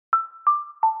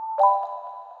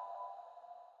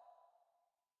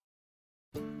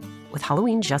With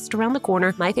Halloween just around the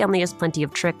corner, my family has plenty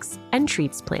of tricks and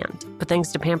treats planned. But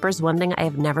thanks to Pampers, one thing I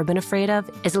have never been afraid of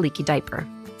is a leaky diaper.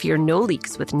 Fear no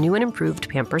leaks with new and improved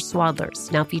Pampers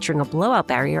Swaddlers, now featuring a blowout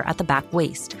barrier at the back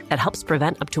waist that helps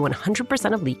prevent up to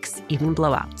 100% of leaks, even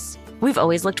blowouts. We've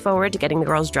always looked forward to getting the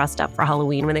girls dressed up for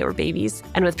Halloween when they were babies.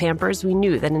 And with Pampers, we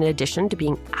knew that in addition to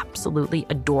being absolutely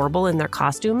adorable in their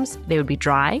costumes, they would be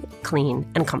dry, clean,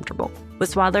 and comfortable.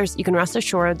 With Swaddlers, you can rest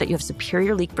assured that you have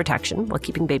superior leak protection while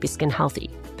keeping baby skin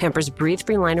healthy. Pampers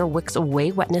Breathe-Free Liner wicks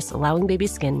away wetness, allowing baby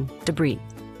skin to breathe,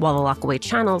 while the lock-away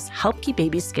channels help keep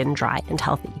baby skin dry and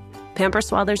healthy. Pampers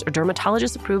Swaddlers are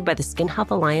dermatologist approved by the Skin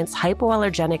Health Alliance,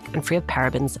 hypoallergenic, and free of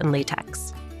parabens and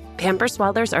latex. Pampers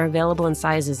Swaddlers are available in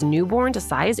sizes newborn to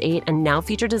size 8 and now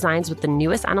feature designs with the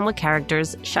newest animal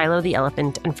characters, Shiloh the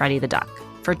elephant and Freddie the duck.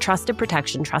 For trusted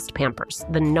protection, trust Pampers,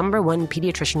 the #1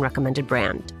 pediatrician recommended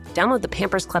brand. Download the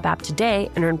Pampers Club app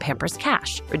today and earn Pampers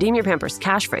Cash. Redeem your Pampers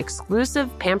Cash for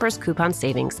exclusive Pampers coupon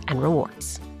savings and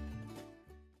rewards.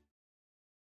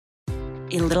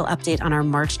 A little update on our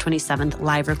March 27th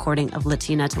live recording of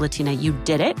Latina to Latina. You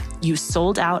did it. You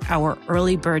sold out our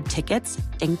early bird tickets.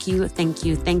 Thank you, thank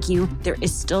you, thank you. There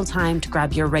is still time to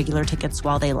grab your regular tickets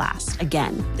while they last.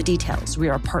 Again, the details. We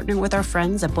are partnering with our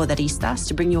friends at Poderistas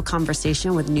to bring you a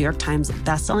conversation with New York Times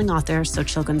bestselling author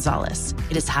Xochitl Gonzalez.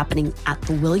 It is happening at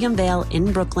the William Vale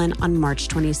in Brooklyn on March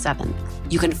 27th.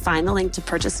 You can find the link to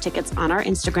purchase tickets on our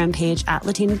Instagram page at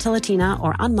Latina to Latina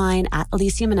or on mine at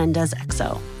Alicia Menendez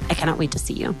XO. I cannot wait to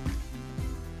see you.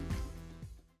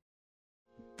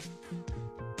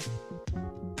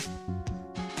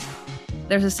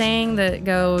 There's a saying that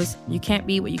goes, you can't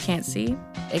be what you can't see.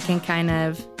 It can kind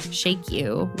of shake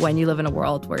you when you live in a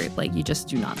world where you just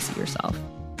do not see yourself.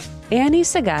 Annie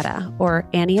Sagara, or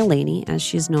Annie Elainey as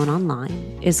she's known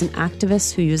online, is an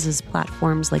activist who uses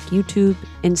platforms like YouTube,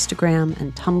 Instagram,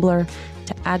 and Tumblr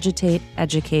to agitate,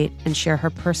 educate, and share her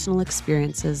personal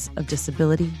experiences of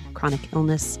disability, chronic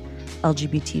illness,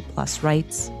 LGBT+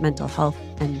 rights, mental health,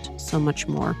 and so much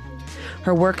more.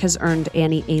 Her work has earned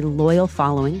Annie a loyal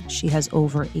following. She has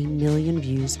over 1 million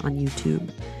views on YouTube.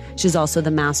 She's also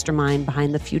the mastermind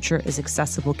behind the Future is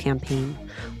Accessible campaign,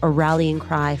 a rallying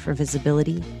cry for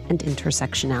visibility and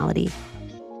intersectionality.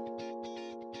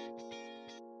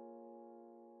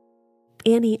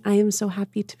 Annie, I am so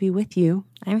happy to be with you.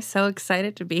 I'm so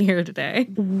excited to be here today.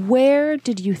 Where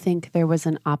did you think there was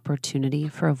an opportunity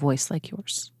for a voice like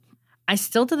yours? I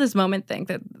still to this moment think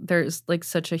that there's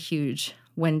such a huge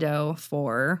window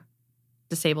for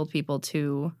disabled people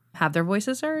to have their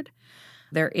voices heard.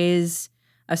 There is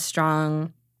a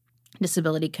strong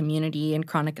disability community and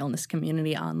chronic illness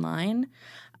community online,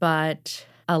 but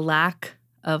a lack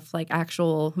of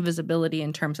actual visibility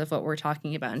in terms of what we're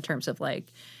talking about, in terms of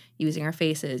using our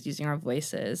faces, using our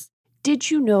voices.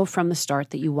 Did you know from the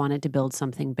start that you wanted to build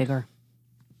something bigger?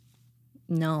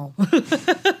 No.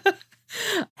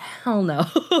 Hell no.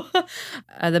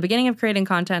 The beginning of creating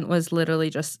content was literally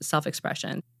just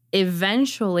self-expression.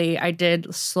 Eventually, I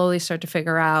did slowly start to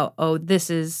figure out, this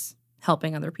is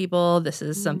helping other people. This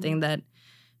is something that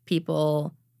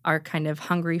people are kind of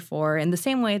hungry for in the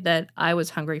same way that I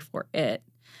was hungry for it.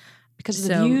 Because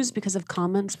of the views, because of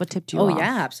comments, what tipped you off? Oh,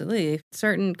 yeah, absolutely.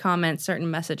 Certain comments,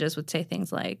 certain messages would say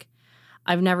things like,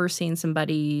 I've never seen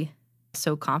somebody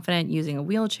so confident using a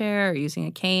wheelchair or using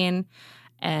a cane.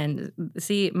 And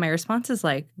see, my response is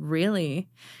really?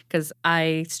 Because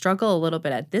I struggle a little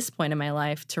bit at this point in my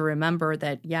life to remember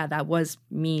that, that was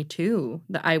me too.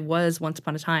 That I was once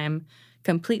upon a time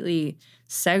completely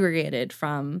segregated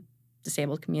from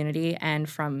disabled community and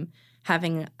from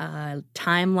having a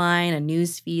timeline, a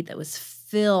news feed that was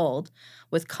filled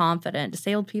with confident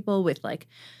disabled people with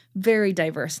very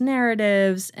diverse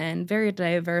narratives and very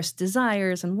diverse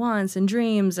desires and wants and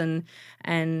dreams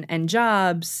and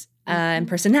jobs. And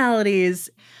personalities.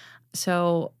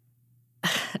 So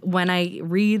when I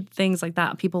read things like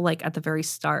that, people at the very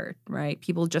start, right?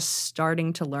 People just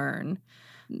starting to learn.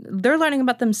 They're learning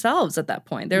about themselves at that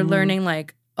point. They're learning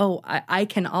I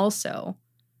can also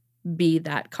be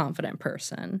that confident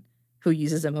person who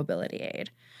uses a mobility aid.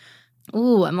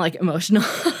 Ooh, I'm emotional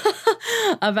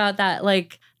about that.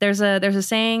 There's a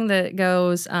saying that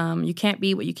goes, you can't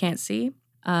be what you can't see.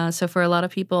 So for a lot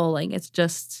of people,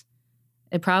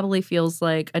 it probably feels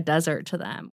like a desert to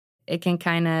them. It can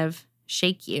kind of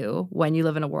shake you when you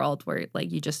live in a world where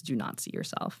you just do not see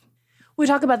yourself. We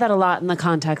talk about that a lot in the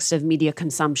context of media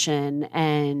consumption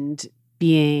and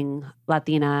being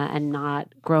Latina and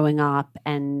not growing up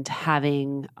and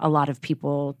having a lot of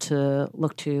people to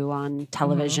look to on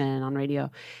television, on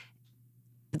radio.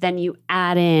 But then you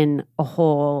add in a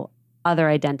whole other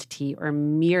identity or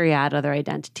myriad other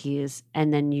identities,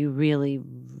 and then you really,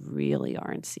 really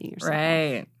aren't seeing yourself.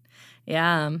 Right.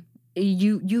 Yeah.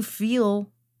 You feel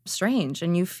strange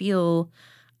and you feel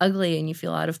ugly and you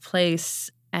feel out of place.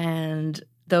 And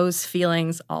those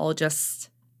feelings all just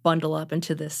bundle up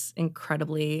into this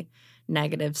incredibly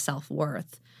negative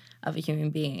self-worth of a human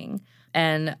being.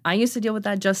 And I used to deal with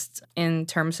that just in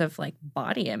terms of like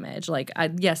body image. Like,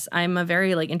 yes, I'm a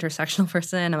very like intersectional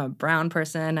person. I'm a brown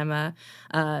person. I'm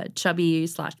a chubby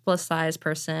 / plus size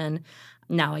person.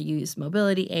 Now I use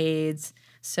mobility aids.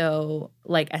 So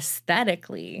like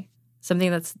aesthetically, something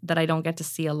that I don't get to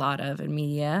see a lot of in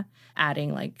media,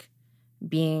 adding like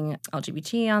being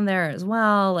LGBT on there as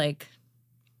well. Like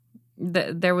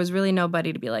there was really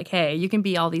nobody to be like, hey, you can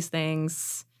be all these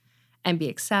things and be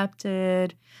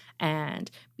accepted and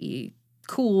be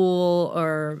cool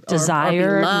or desired,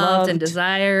 or be loved and loved.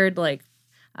 desired. Like,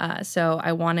 so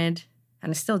I wanted,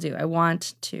 and I still do, I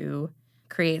want to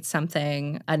create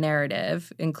something, a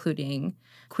narrative, including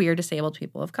queer disabled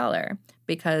people of color,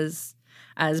 because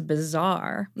as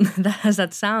bizarre as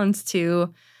that sounds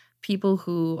to people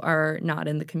who are not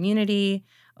in the community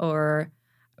or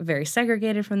very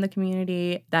segregated from the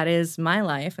community, that is my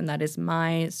life and that is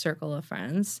my circle of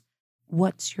friends.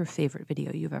 What's your favorite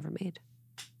video you've ever made?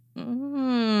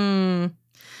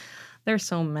 There's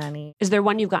so many. Is there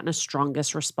one you've gotten a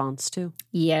strongest response to?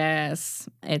 Yes.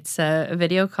 It's a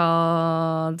video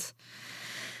called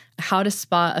How to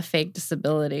Spot a Fake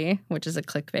Disability, which is a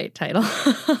clickbait title.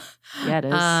 Yeah, it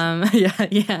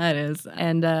is. Yeah, it is.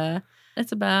 And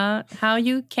it's about how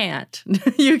you cannot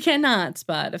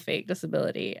spot a fake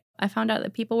disability. I found out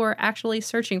that people were actually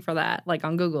searching for that, like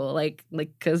on Google, like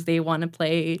because they want to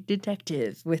play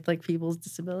detective with like people's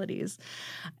disabilities.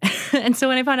 And so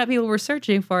when I found out people were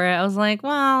searching for it, I was like,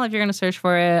 well, if you're going to search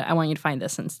for it, I want you to find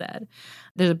this instead.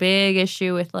 There's a big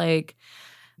issue with like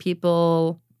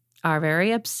people are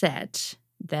very upset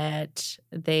that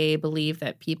they believe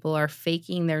that people are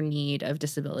faking their need of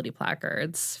disability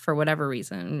placards for whatever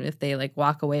reason. If they like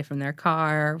walk away from their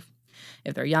car,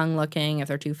 if they're young looking, if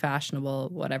they're too fashionable,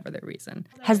 whatever their reason.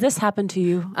 Has this happened to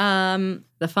you?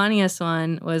 The funniest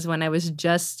one was when I was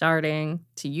just starting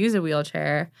to use a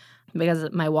wheelchair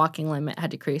because my walking limit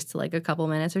had decreased to like a couple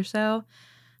minutes or so.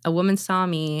 A woman saw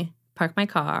me park my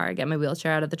car, get my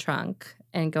wheelchair out of the trunk,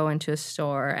 and go into a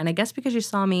store. And I guess because she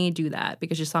saw me do that,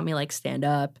 because she saw me like stand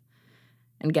up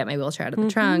and get my wheelchair out of the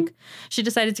trunk, she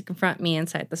decided to confront me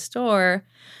inside the store.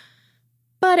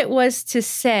 But it was to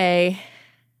say,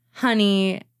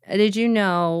 honey, did you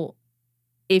know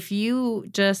if you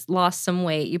just lost some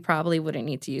weight, you probably wouldn't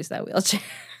need to use that wheelchair?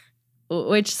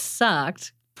 Which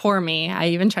sucked. Poor me. I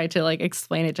even tried to like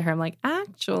explain it to her. I'm like,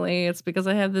 actually, it's because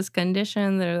I have this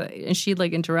condition. And she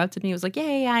like interrupted me. It was like,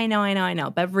 yeah, I know.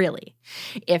 But really,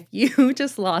 if you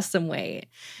just lost some weight,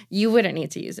 you wouldn't need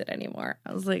to use it anymore.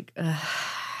 I was like, ugh.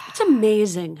 It's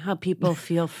amazing how people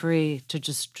feel free to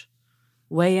just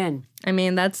weigh in. I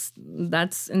mean, that's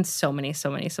in so many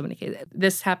cases.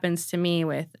 This happens to me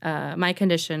with my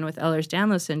condition with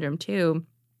Ehlers-Danlos syndrome too.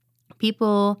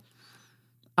 People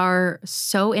are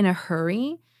so in a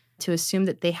hurry to assume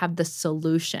that they have the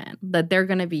solution, that they're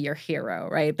going to be your hero,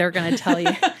 right? They're going to tell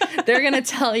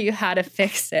you, how to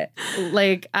fix it.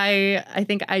 Like I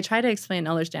think I try to explain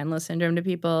Ehlers-Danlos syndrome to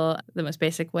people the most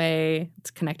basic way. It's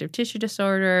a connective tissue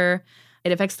disorder.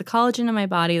 It affects the collagen in my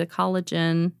body. The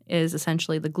collagen is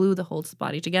essentially the glue that holds the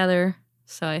body together.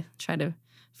 So I try to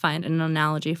find an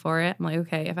analogy for it. I'm like,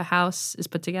 okay, if a house is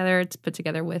put together, it's put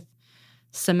together with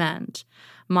cement.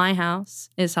 My house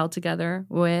is held together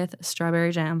with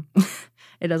strawberry jam.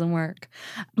 It doesn't work.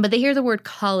 But they hear the word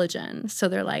collagen. So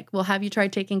they're like, well, have you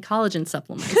tried taking collagen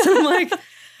supplements?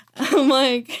 I'm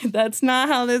like, that's not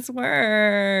how this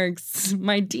works.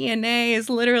 My DNA is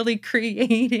literally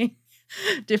creating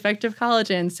defective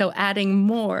collagen. So adding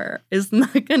more is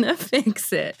not going to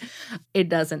fix it. It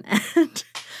doesn't end.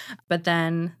 But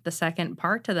then the second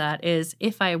part to that is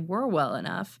if I were well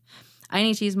enough, I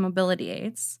need to use mobility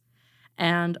aids.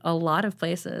 And a lot of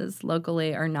places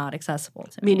locally are not accessible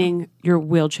to me. Meaning your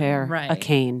wheelchair, right. A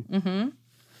cane. Mm-hmm.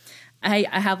 I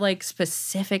have like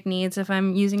specific needs if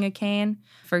I'm using a cane.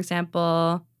 For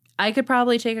example, I could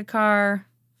probably take a car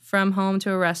from home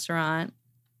to a restaurant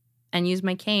and use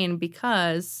my cane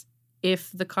because if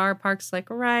the car parks like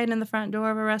right in the front door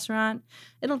of a restaurant,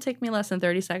 it'll take me less than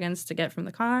 30 seconds to get from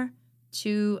the car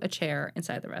to a chair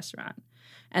inside the restaurant.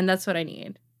 And that's what I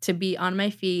need, to be on my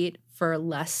feet for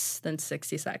less than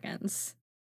 60 seconds.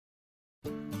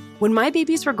 When my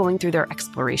babies were going through their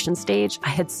exploration stage, I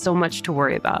had so much to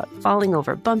worry about. Falling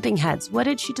over, bumping heads. What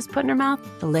did she just put in her mouth?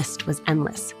 The list was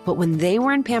endless. But when they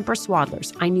were in Pampers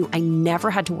Swaddlers, I knew I never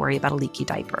had to worry about a leaky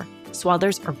diaper.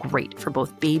 Swaddlers are great for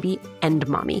both baby and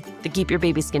mommy. They keep your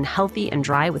baby's skin healthy and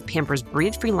dry with Pampers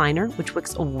Breathe-Free Liner, which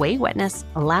wicks away wetness,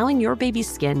 allowing your baby's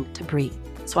skin to breathe.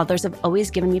 Swaddlers have always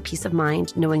given me peace of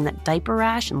mind knowing that diaper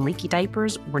rash and leaky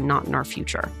diapers were not in our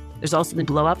future. There's also the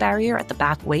blowout barrier at the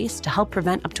back waist to help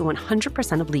prevent up to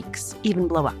 100% of leaks, even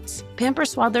blowouts.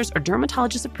 Pampers Swaddlers are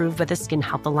dermatologist approved by the Skin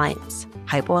Health Alliance,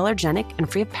 hypoallergenic and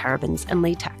free of parabens and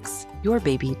latex. Your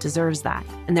baby deserves that.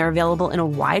 And they're available in a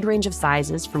wide range of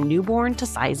sizes from newborn to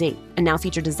size 8, and now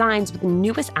feature designs with the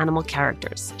newest animal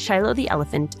characters, Shiloh the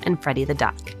elephant and Freddie the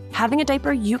duck. Having a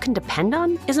diaper you can depend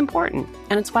on is important,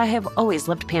 and it's why I have always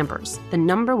loved Pampers, the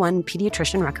 #1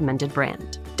 pediatrician recommended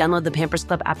brand. Download the Pampers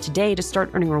Club app today to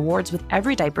start earning rewards with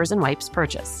every diapers and wipes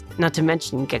purchase. Not to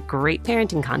mention, get great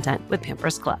parenting content with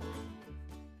Pampers Club.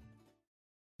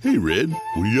 Hey, Red,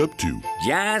 what are you up to?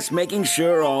 Just making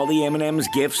sure all the M&M's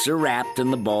gifts are wrapped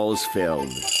and the ball's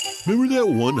filled. Remember that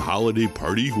one holiday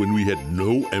party when we had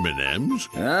no M&Ms?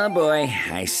 Oh boy,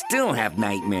 I still have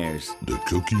nightmares. The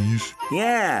cookies?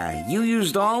 Yeah, you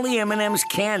used all the M&M's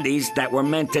candies that were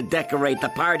meant to decorate the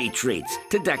party treats,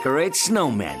 to decorate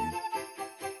snowmen.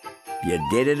 You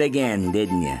did it again,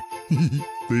 didn't you?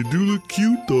 They do look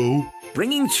cute, though.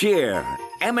 Bringing cheer,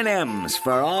 M&M's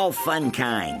for all fun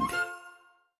kind.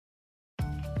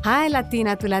 Hi,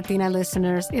 Latina to Latina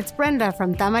listeners. It's Brenda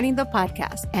from Tamarindo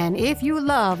Podcast. And if you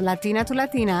love Latina to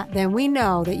Latina, then we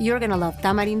know that you're going to love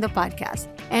Tamarindo Podcast.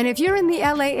 And if you're in the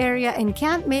LA area and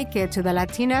can't make it to the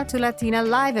Latina to Latina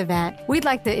live event, we'd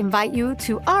like to invite you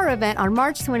to our event on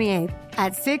March 28th.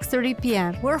 At 6:30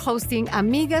 p.m., we're hosting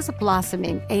Amigas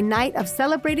Blossoming, a night of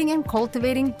celebrating and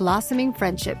cultivating blossoming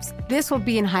friendships. This will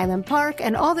be in Highland Park,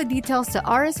 and all the details to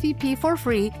RSVP for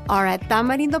free are at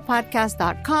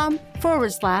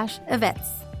tamarindopodcast.com/events.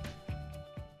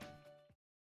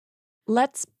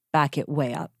 Let's back it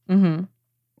way up. Mm-hmm.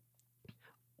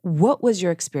 What was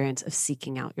your experience of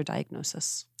seeking out your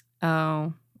diagnosis?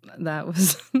 Oh, that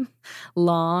was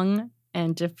long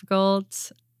and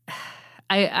difficult.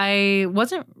 I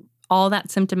wasn't all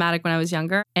that symptomatic when I was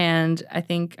younger. And I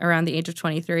think around the age of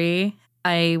 23,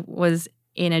 I was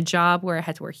in a job where I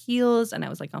had to wear heels and I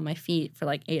was like on my feet for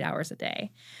like 8 hours a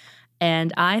day.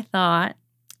 And I thought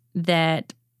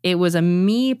that it was a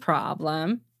me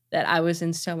problem that I was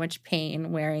in so much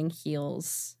pain wearing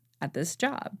heels at this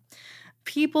job.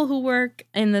 People who work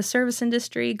in the service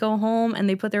industry go home and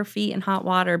they put their feet in hot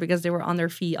water because they were on their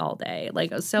feet all day.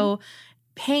 Like, so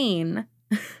pain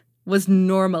was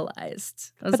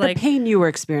normalized. But the pain you were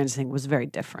experiencing was very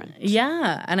different.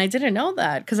 Yeah, and I didn't know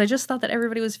that because I just thought that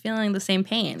everybody was feeling the same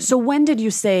pain. So when did you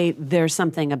say there's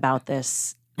something about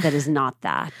this that is not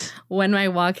that? When my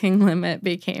walking limit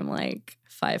became like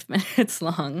 5 minutes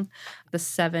long, the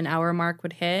 7-hour mark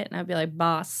would hit, and I'd be like,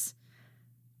 boss,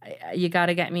 you got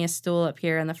to get me a stool up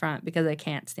here in the front because I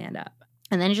can't stand up.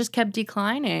 And then it just kept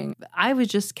declining. I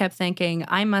just kept thinking,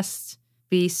 I must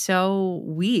be so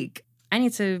weak. I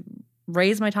need to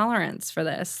raise my tolerance for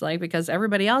this, like, because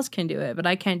everybody else can do it, but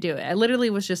I can't do it. I literally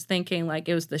was just thinking, like,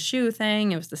 it was the shoe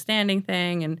thing, it was the standing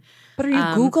thing. But are you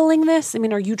Googling this? I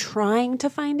mean, are you trying to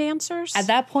find answers? At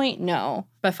that point, no.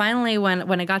 But finally,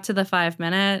 when I got to the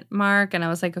 5-minute mark and I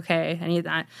was like, okay, I need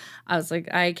that. I was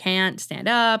like, I can't stand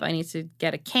up. I need to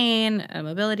get a cane, a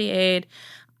mobility aid.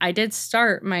 I did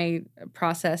start my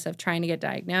process of trying to get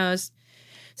diagnosed.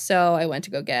 So I went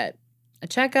to go get a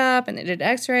checkup and they did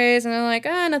x-rays and they're like,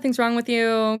 nothing's wrong with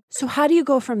you. So how do you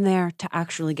go from there to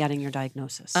actually getting your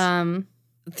diagnosis?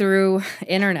 Through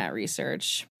internet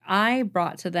research. I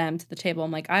brought to the table,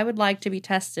 I'm like, I would like to be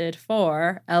tested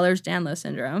for Ehlers-Danlos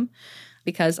syndrome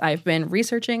because I've been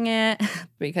researching it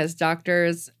because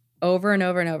doctors over and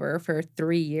over and over for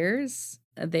 3 years,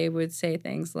 they would say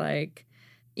things like,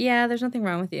 yeah, there's nothing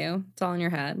wrong with you. It's all in your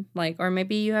head. Like, or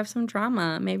maybe you have some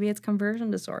trauma. Maybe it's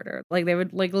conversion disorder. Like, they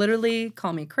would like literally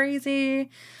call me crazy.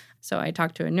 So I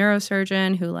talked to a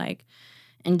neurosurgeon who like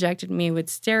injected me with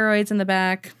steroids in the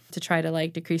back to try to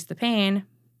like decrease the pain.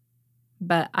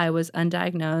 But I was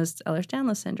undiagnosed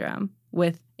Ehlers-Danlos syndrome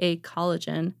with a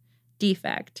collagen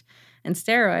defect. And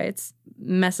steroids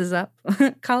messes up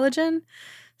collagen.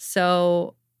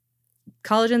 So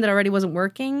collagen that already wasn't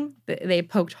working, they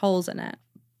poked holes in it.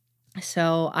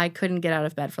 So I couldn't get out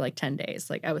of bed for like 10 days.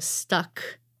 Like I was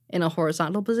stuck in a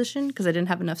horizontal position because I didn't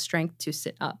have enough strength to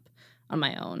sit up on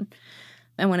my own.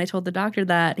 And when I told the doctor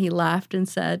that, he laughed and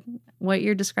said, what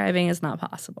you're describing is not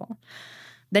possible.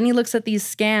 Then he looks at these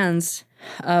scans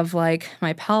of like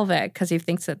my pelvic because he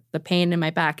thinks that the pain in my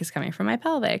back is coming from my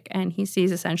pelvic. And he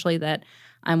sees essentially that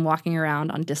I'm walking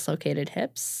around on dislocated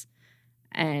hips.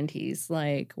 And he's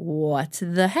like, what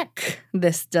the heck?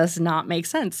 This does not make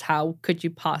sense. How could you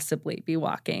possibly be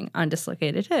walking on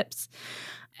dislocated hips?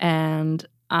 And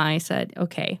I said,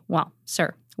 okay, well,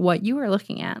 sir, what you are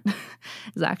looking at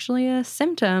is actually a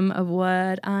symptom of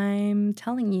what I'm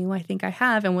telling you I think I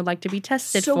have and would like to be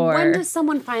tested for. So when does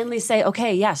someone finally say,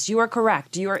 okay, yes, you are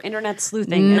correct. Your internet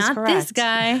sleuthing is correct? Not this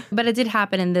guy. But it did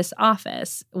happen in this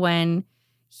office when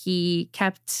he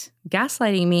kept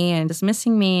gaslighting me and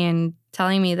dismissing me and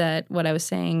telling me that what I was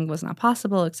saying was not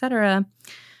possible, etc.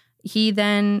 He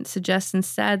then suggests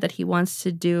instead that he wants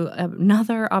to do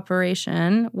another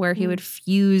operation where he would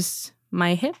fuse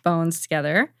my hip bones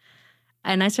together.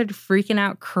 And I started freaking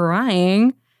out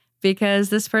crying because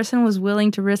this person was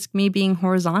willing to risk me being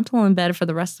horizontal in bed for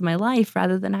the rest of my life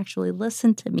rather than actually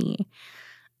listen to me.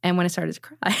 And when I started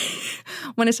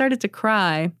to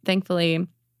cry, thankfully,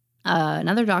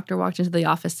 another doctor walked into the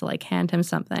office to like hand him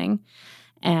something.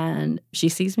 And she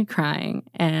sees me crying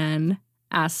and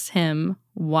asks him,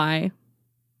 why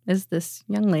is this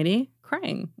young lady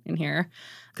crying in here?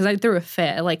 Because I threw a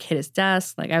fit. I like hit his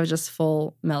desk. Like I was just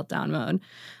full meltdown mode.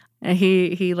 And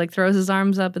he like throws his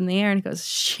arms up in the air and he goes,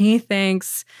 she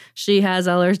thinks she has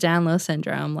Ehlers-Danlos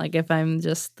syndrome. Like if I'm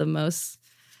just the most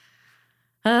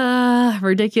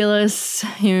ridiculous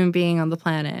human being on the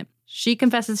planet. She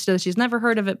confesses to she's never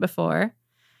heard of it before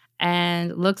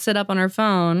and looks it up on her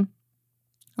phone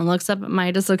and looks up at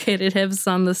my dislocated hips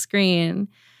on the screen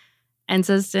and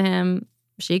says to him,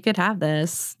 she could have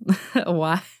this.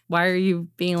 Why are you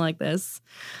being like this?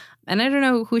 And I don't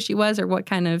know who she was or what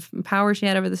kind of power she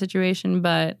had over the situation,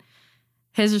 but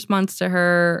his response to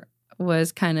her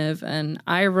was kind of an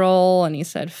eye roll. And he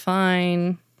said,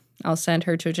 fine, I'll send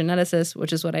her to a geneticist,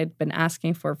 which is what I'd been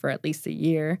asking for at least a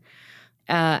year.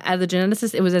 At the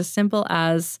geneticist, it was as simple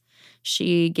as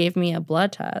she gave me a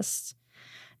blood test.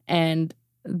 And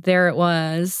there it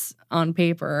was on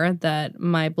paper that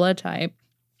my blood type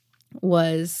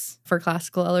was for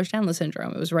classical Ehlers-Danlos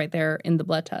syndrome. It was right there in the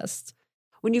blood test.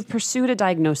 When you've pursued a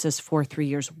diagnosis for 3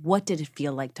 years, what did it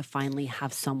feel like to finally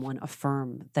have someone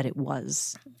affirm that it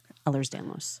was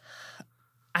Ehlers-Danlos?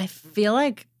 I feel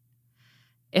like,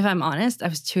 if I'm honest, I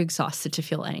was too exhausted to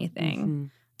feel anything. Mm-hmm.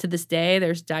 To this day,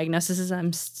 there's diagnoses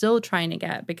I'm still trying to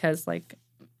get because like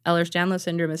Ehlers-Danlos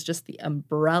syndrome is just the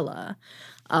umbrella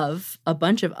of a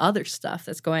bunch of other stuff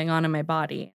that's going on in my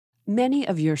body. Many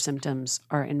of your symptoms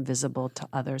are invisible to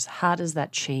others. How does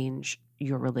that change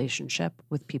your relationship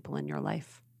with people in your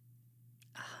life?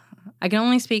 I can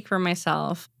only speak for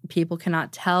myself. People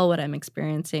cannot tell what I'm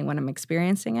experiencing when I'm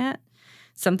experiencing it.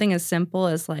 Something as simple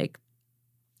as like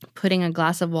putting a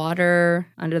glass of water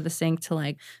under the sink to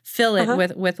like fill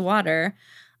it with water.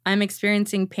 I'm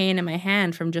experiencing pain in my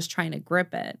hand from just trying to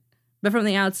grip it. But from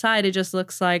the outside, it just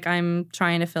looks like I'm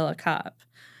trying to fill a cup.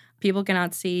 People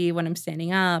cannot see when I'm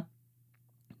standing up.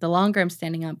 The longer I'm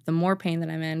standing up, the more pain that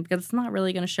I'm in because it's not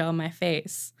really going to show on my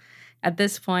face. At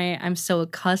this point, I'm so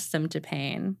accustomed to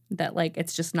pain that like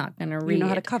it's just not going to read. You know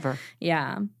how to cover.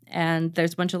 Yeah. And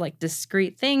there's a bunch of like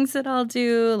discrete things that I'll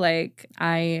do. Like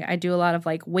I do a lot of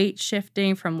like weight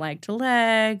shifting from leg to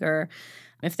leg, or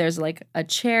if there's like a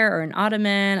chair or an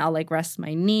ottoman, I'll like rest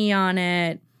my knee on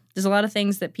it. There's a lot of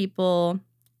things that people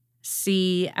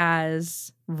see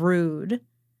as rude.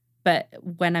 But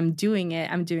when I'm doing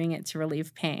it to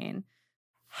relieve pain.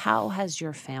 How has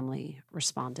your family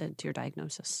responded to your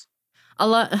diagnosis? A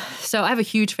lot. So I have a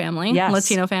huge family, yes.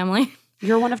 Latino family.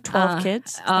 You're one of 12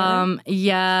 kids? Right?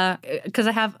 Yeah, because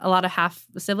I have a lot of half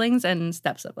siblings and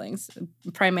step siblings.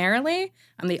 Primarily,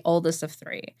 I'm the oldest of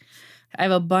 3. I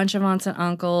have a bunch of aunts and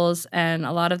uncles, and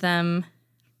a lot of them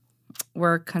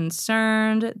were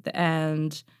concerned.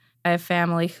 And I have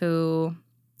family who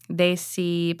they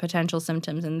see potential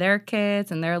symptoms in their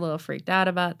kids, and they're a little freaked out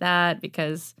about that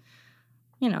because,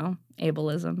 you know,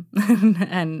 ableism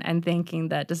and thinking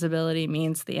that disability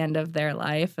means the end of their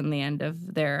life and the end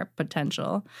of their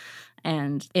potential.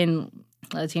 And in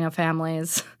Latino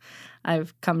families,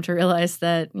 I've come to realize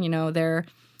that, you know, their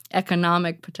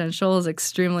economic potential is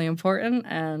extremely important,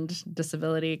 and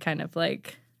disability kind of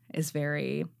like is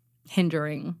very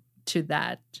hindering to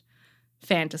that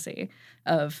fantasy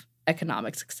of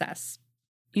economic success.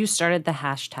 You started the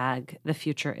hashtag, the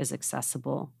future is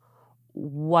accessible.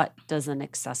 What does an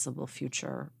accessible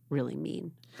future really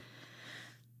mean?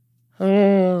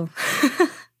 Oh.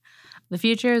 The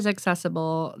future is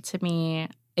accessible to me.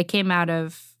 It came out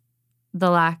of the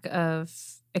lack of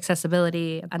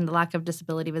accessibility and the lack of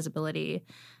disability visibility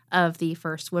of the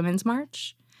first Women's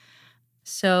March.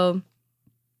 So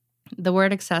the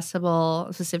word accessible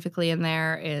specifically in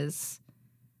there is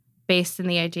based in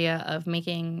the idea of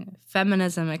making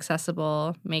feminism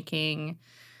accessible, making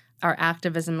our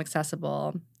activism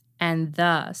accessible, and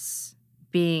thus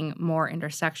being more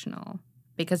intersectional.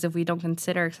 Because if we don't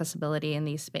consider accessibility in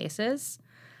these spaces,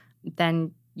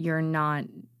 then you're not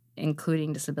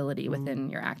including disability within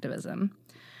your activism.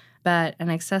 But an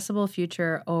accessible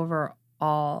future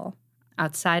overall,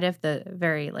 outside of the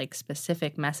very like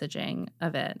specific messaging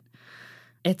of it,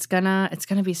 it's gonna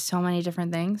be so many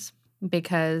different things,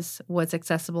 because what's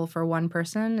accessible for one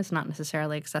person is not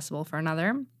necessarily accessible for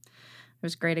another.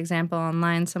 There's a great example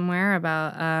online somewhere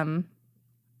about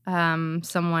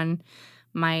someone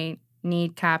might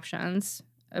need captions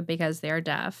because they are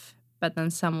deaf, but then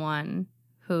someone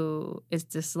who is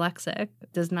dyslexic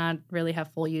does not really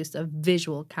have full use of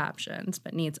visual captions,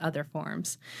 but needs other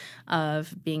forms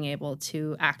of being able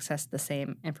to access the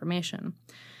same information.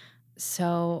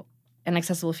 So an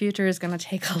accessible future is going to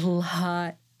take a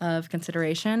lot of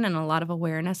consideration and a lot of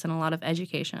awareness and a lot of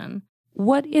education.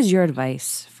 What is your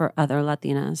advice for other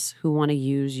Latinas who want to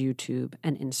use YouTube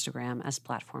and Instagram as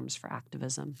platforms for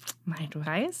activism? My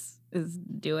advice is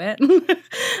do it.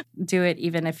 Do it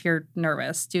even if you're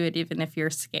nervous. Do it even if you're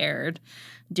scared.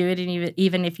 Do it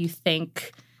even if you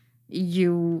think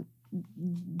you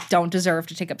don't deserve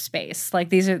to take up space. Like,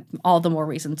 these are all the more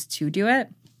reasons to do it,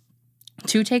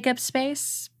 to take up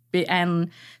space and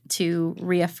to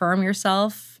reaffirm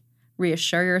yourself,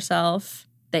 reassure yourself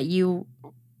that you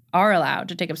are allowed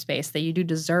to take up space, that you do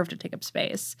deserve to take up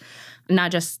space,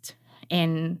 not just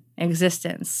in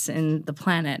existence in the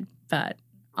planet, but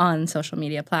on social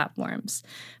media platforms,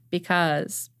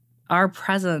 because our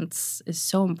presence is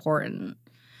so important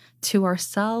to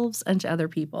ourselves and to other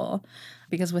people,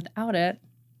 because without it,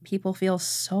 people feel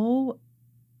so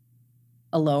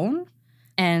alone.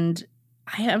 And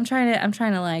I'm trying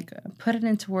to like put it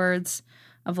into words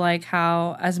of like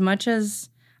how, as much as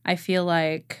I feel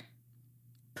like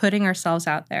putting ourselves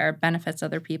out there benefits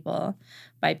other people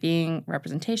by being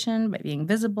representation, by being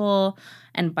visible,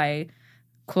 and by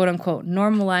quote unquote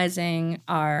normalizing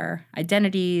our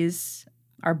identities,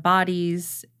 our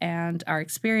bodies, and our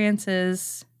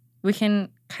experiences, we can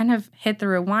kind of hit the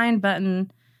rewind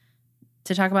button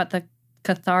to talk about the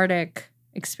cathartic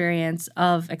experience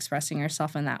of expressing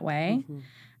yourself in that way,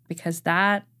 because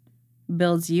that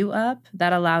builds you up,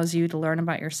 that allows you to learn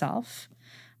about yourself.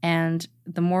 And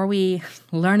the more we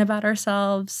learn about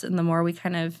ourselves and the more we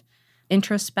kind of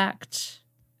introspect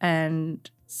and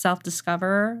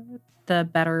self-discover, the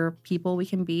better people we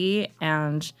can be.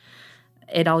 And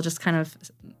it all just kind of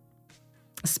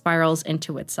spirals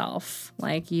into itself.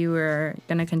 Like, you are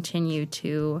going to continue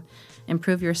to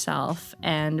improve yourself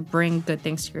and bring good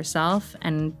things to yourself.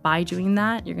 And by doing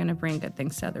that, you're going to bring good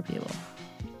things to other people.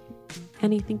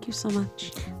 Annie, thank you so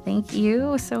much. Thank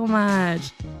you so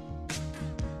much.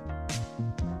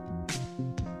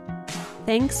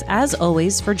 Thanks, as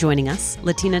always, for joining us.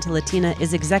 Latina to Latina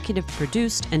is executive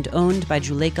produced and owned by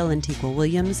Juleka Lentigua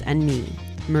Williams and me.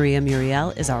 Maria Muriel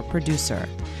is our producer.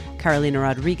 Carolina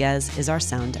Rodriguez is our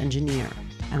sound engineer.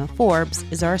 Emma Forbes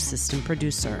is our assistant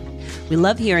producer. We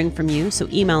love hearing from you, so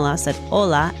email us at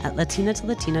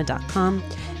hola@latinatolatina.com.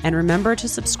 And remember to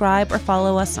subscribe or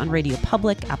follow us on Radio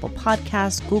Public, Apple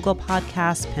Podcasts, Google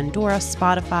Podcasts, Pandora,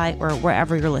 Spotify, or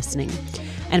wherever you're listening.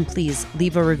 And please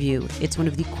leave a review. It's one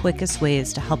of the quickest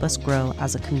ways to help us grow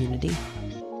as a community.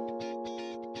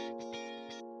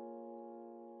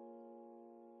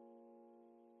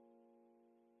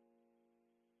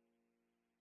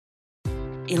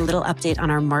 A little update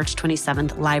on our March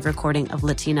 27th live recording of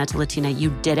Latina to Latina.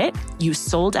 You did it. You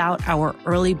sold out our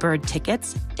early bird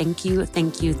tickets. Thank you,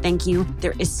 thank you, thank you.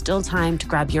 There is still time to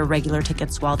grab your regular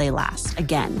tickets while they last.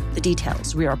 Again, the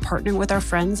details. We are partnering with our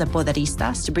friends at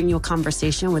Poderistas to bring you a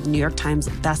conversation with New York Times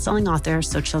bestselling author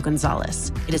Xochitl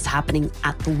Gonzalez. It is happening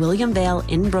at the William Vale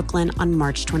in Brooklyn on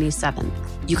March 27th.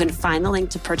 You can find the link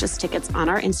to purchase tickets on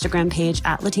our Instagram page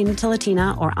at Latina to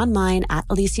Latina or on mine at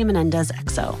Alicia Menendez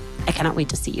XO. I cannot wait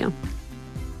to see you.